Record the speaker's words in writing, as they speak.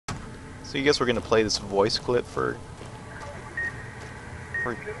So you guess we're gonna play this voice clip for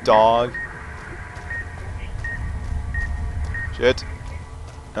Dog. Shit.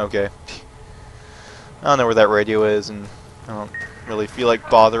 Okay. I don't know where that radio is, and I don't really feel like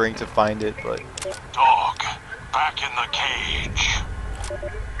bothering to find it, but... Dog, back in the cage.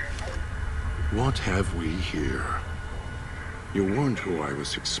 What have we here? You weren't who I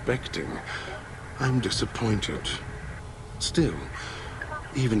was expecting. I'm disappointed. Still,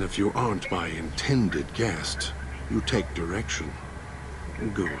 even if you aren't my intended guest, you take direction.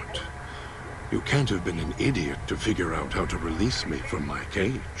 Good. You can't have been an idiot to figure out how to release me from my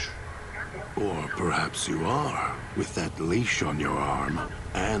cage. Or perhaps you are, with that leash on your arm,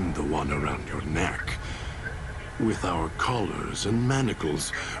 and the one around your neck. With our collars and manacles,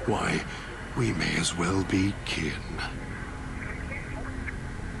 why, we may as well be kin.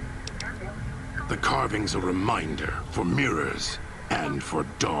 The carving's a reminder for mirrors and for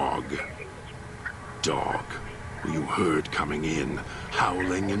Dog. Dog, who you heard coming in,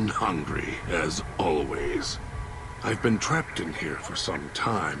 howling and hungry, as always. I've been trapped in here for some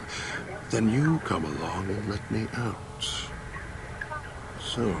time. Then you come along and let me out.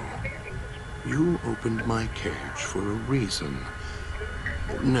 So, you opened my cage for a reason.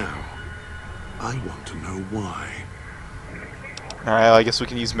 Now, I want to know why. Alright, I guess we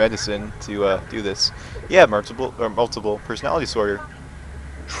can use medicine to do this. Yeah, multiple personality disorder.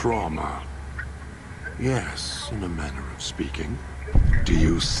 Trauma. Yes, in a manner of speaking. Do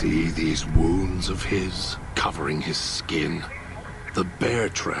you see these wounds of his, covering his skin? The bear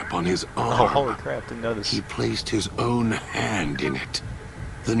trap on his arm. Oh, holy crap, didn't know this. He placed his own hand in it.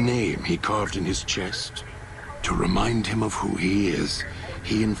 The name he carved in his chest. To remind him of who he is,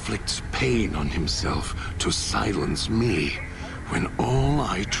 he inflicts pain on himself to silence me, when all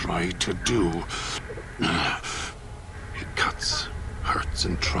I try to do... He cuts, hurts,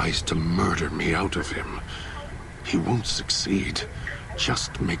 and tries to murder me out of him. He won't succeed,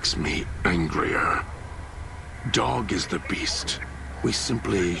 just makes me angrier. Dog is the beast. We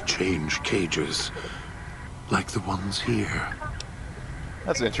simply change cages, like the ones here.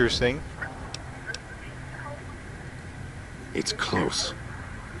 That's interesting. It's close.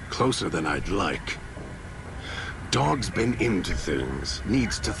 Closer than I'd like. Dog's been into things,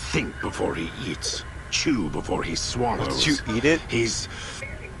 needs to think before he eats, chew before he swallows. Did you eat it? He's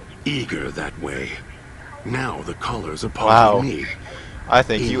eager that way. Now the collar's a part of me. I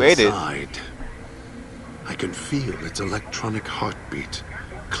think you ate it. Inside. I can feel its electronic heartbeat,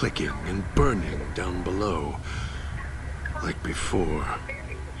 clicking and burning down below. Like before.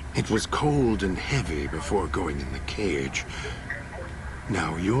 It was cold and heavy before going in the cage.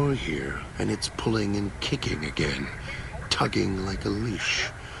 Now you're here, and it's pulling and kicking again, tugging like a leash.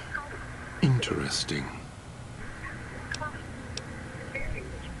 Interesting.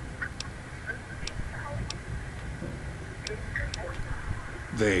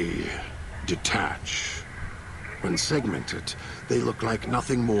 They detach. When segmented, they look like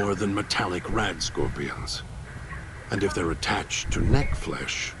nothing more than metallic rad scorpions. And if they're attached to neck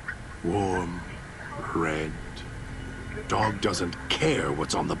flesh, warm, red. Dog doesn't care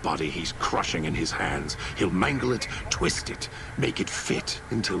what's on the body he's crushing in his hands. He'll mangle it, twist it, make it fit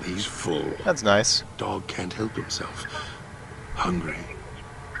until he's full. That's nice. Dog can't help himself. Hungry,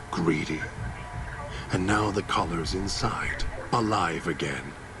 greedy. And now the collar's inside, alive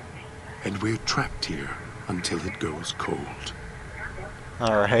again. And we're trapped here until it goes cold.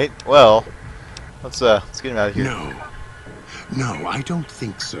 Alright, well, let's get him out of here. No, I don't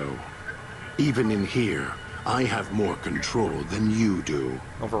think so. Even in here, I have more control than you do.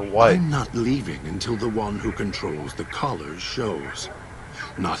 Over what? I'm not leaving until the one who controls the collars shows.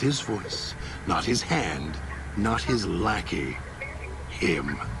 Not his voice, not his hand, not his lackey.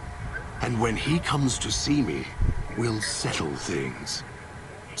 Him. And when he comes to see me, we'll settle things.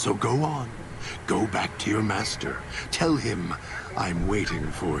 So go on. Go back to your master. Tell him I'm waiting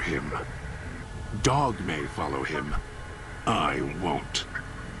for him. Dog may follow him. I won't.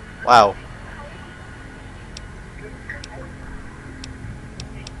 Wow.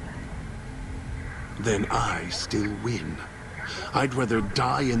 Then I still win. I'd rather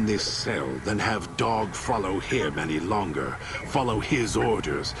die in this cell than have Dog follow him any longer. Follow his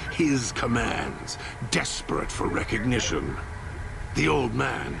orders, his commands, desperate for recognition. The old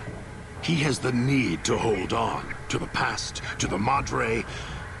man, he has the need to hold on to the past, to the Madre.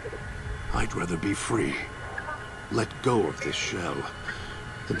 I'd rather be free. Let go of this shell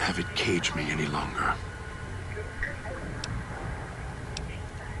than have it cage me any longer.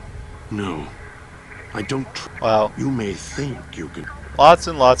 No. I don't. Wow. You may think you can. Lots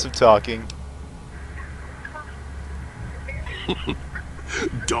and lots of talking.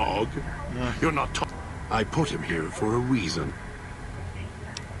 Dog? You're not talking. I put him here for a reason.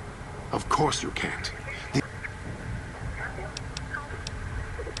 Of course you can't.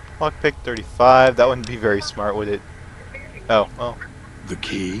 Lockpick 35. That wouldn't be very smart, would it? Oh, well. The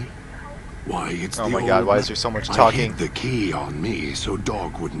key? Why, it's Oh the my god, old- why is there so much I talking? hid the key on me so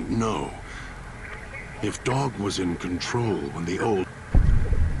Dog wouldn't know. If Dog was in control when the old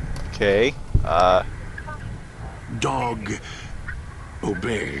Okay. Dog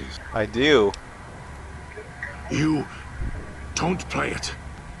obeys. I do. You don't play it.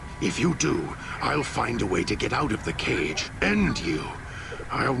 If you do, I'll find a way to get out of the cage. End you.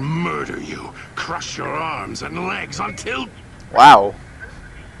 I'll murder you, crush your arms and legs until... Wow.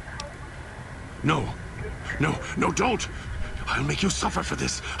 No. No, no, don't. I'll make you suffer for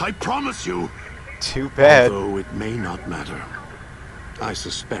this. I promise you. Too bad. Although it may not matter. I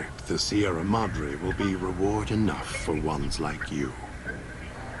suspect the Sierra Madre will be reward enough for ones like you.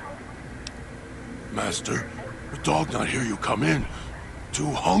 Master, the dog not hear you come in. Too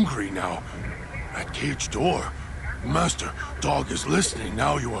hungry now. At cage door. Master, dog is listening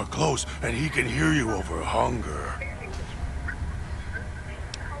now you are close, and he can hear you over hunger.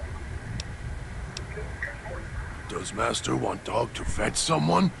 Does Master want dog to fetch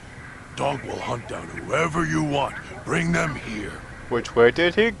someone? Dog will hunt down whoever you want. Bring them here. Which way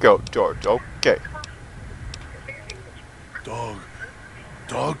did he go, George? Okay.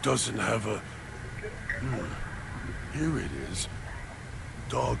 Dog doesn't have a... Here it is.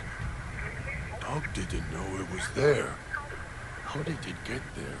 Dog didn't know it was there. How did it get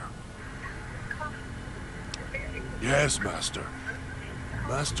there? Yes, Master.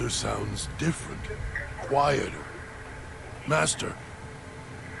 Master sounds different. Quieter. Master,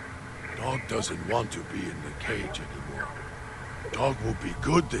 Dog doesn't want to be in the cage anymore. Dog will be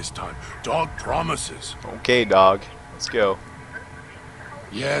good this time. Dog promises. Okay, dog. Let's go.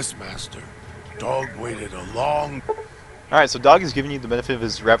 Yes, Master. Dog waited a long... Alright, so Dog is giving you the benefit of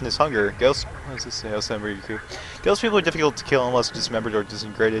his ravenous hunger. Ghost... What does this say? Ghost people are difficult to kill unless dismembered or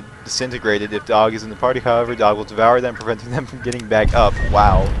disintegrated. If Dog is in the party, however, Dog will devour them, preventing them from getting back up.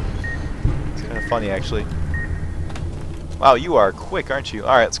 Wow. It's kind of funny, actually. Wow, you are quick, aren't you?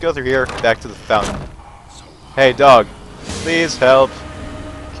 Alright, let's go through here, back to the fountain. Hey, Dog. Please help.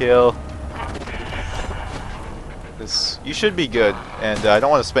 Kill. This... You should be good, and I don't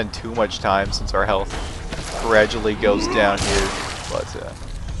want to spend too much time since our health gradually goes down here, but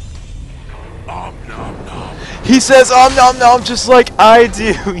Nom nom nom. he says nom nom just like I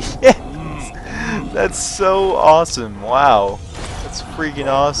do. Yes, that's so awesome. Wow, that's freaking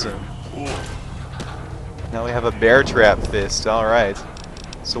awesome. Now we have a bear trap fist. All right.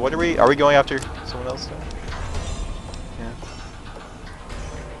 So what are we going after someone else? Yeah.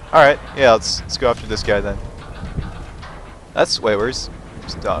 All right. Yeah, let's go after this guy then. Wait, where's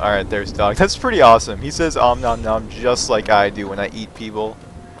Dog? Alright, there's Dog. That's pretty awesome. He says nom nom just like I do when I eat people.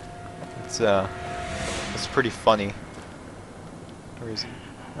 It's pretty funny. Where is he?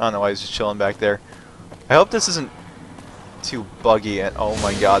 I don't know why he's just chilling back there. I hope this isn't too buggy and oh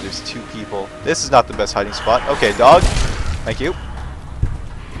my god, there's two people. This is not the best hiding spot. Okay, Dog. Thank you.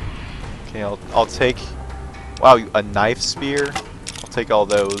 Okay, I'll take... Wow, a knife spear? I'll take all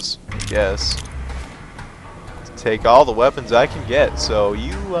those, I guess. Take all the weapons I can get. So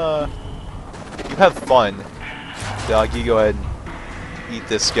you have fun. Dog, you go ahead and eat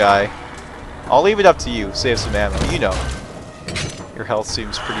this guy. I'll leave it up to you. Save some ammo. You know. Your health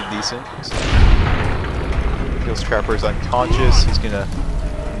seems pretty decent. So. Ghost Trapper's unconscious. He's gonna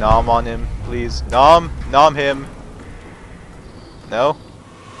nom on him, please. Nom him. No?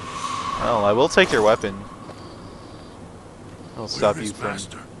 Well, I will take your weapon. I'll stop Where you is from...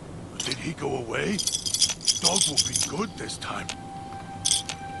 Master? Did he go away? Dog will be good this time.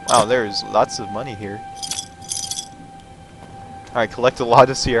 Wow, there's lots of money here. Alright, collect a lot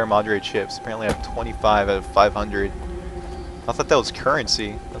of Sierra Madre chips. Apparently I have 25 out of 500. I thought that was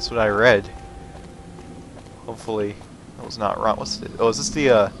currency. That's what I read. Hopefully that was not wrong. What's it? Oh, is this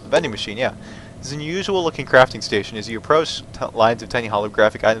the vending machine? Yeah. It's an unusual looking crafting station. As you approach, lines of tiny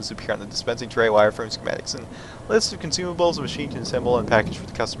holographic items appear on the dispensing tray, wireframe schematics, and list of consumables the machine can assemble and package for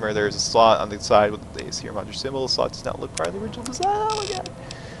the customer. There is a slot on the side with the Sierra Madre symbol. The slot does not look part of the original design. Oh my god.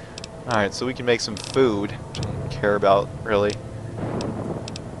 Alright, so we can make some food, which I don't care about, really.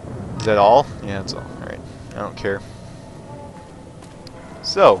 Is that all? Yeah, that's all. Alright. I don't care.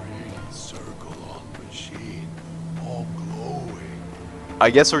 So, Circle on machine, all glowing. I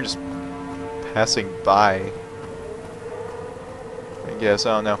guess we're just passing by. I guess,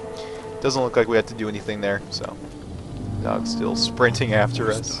 I don't know. Doesn't look like we have to do anything there, so. Dog's still sprinting after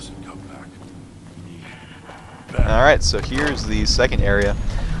This us. doesn't come back. back. Alright, so here's the second area.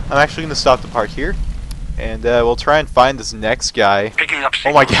 I'm actually going to stop the part here, and we'll try and find this next guy. Picking up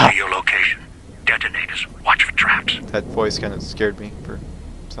Oh my signals god. to your location. Detonators. Watch for traps. That voice kind of scared me for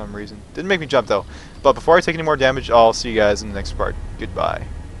some reason. Didn't make me jump though. But before I take any more damage, I'll see you guys in the next part. Goodbye.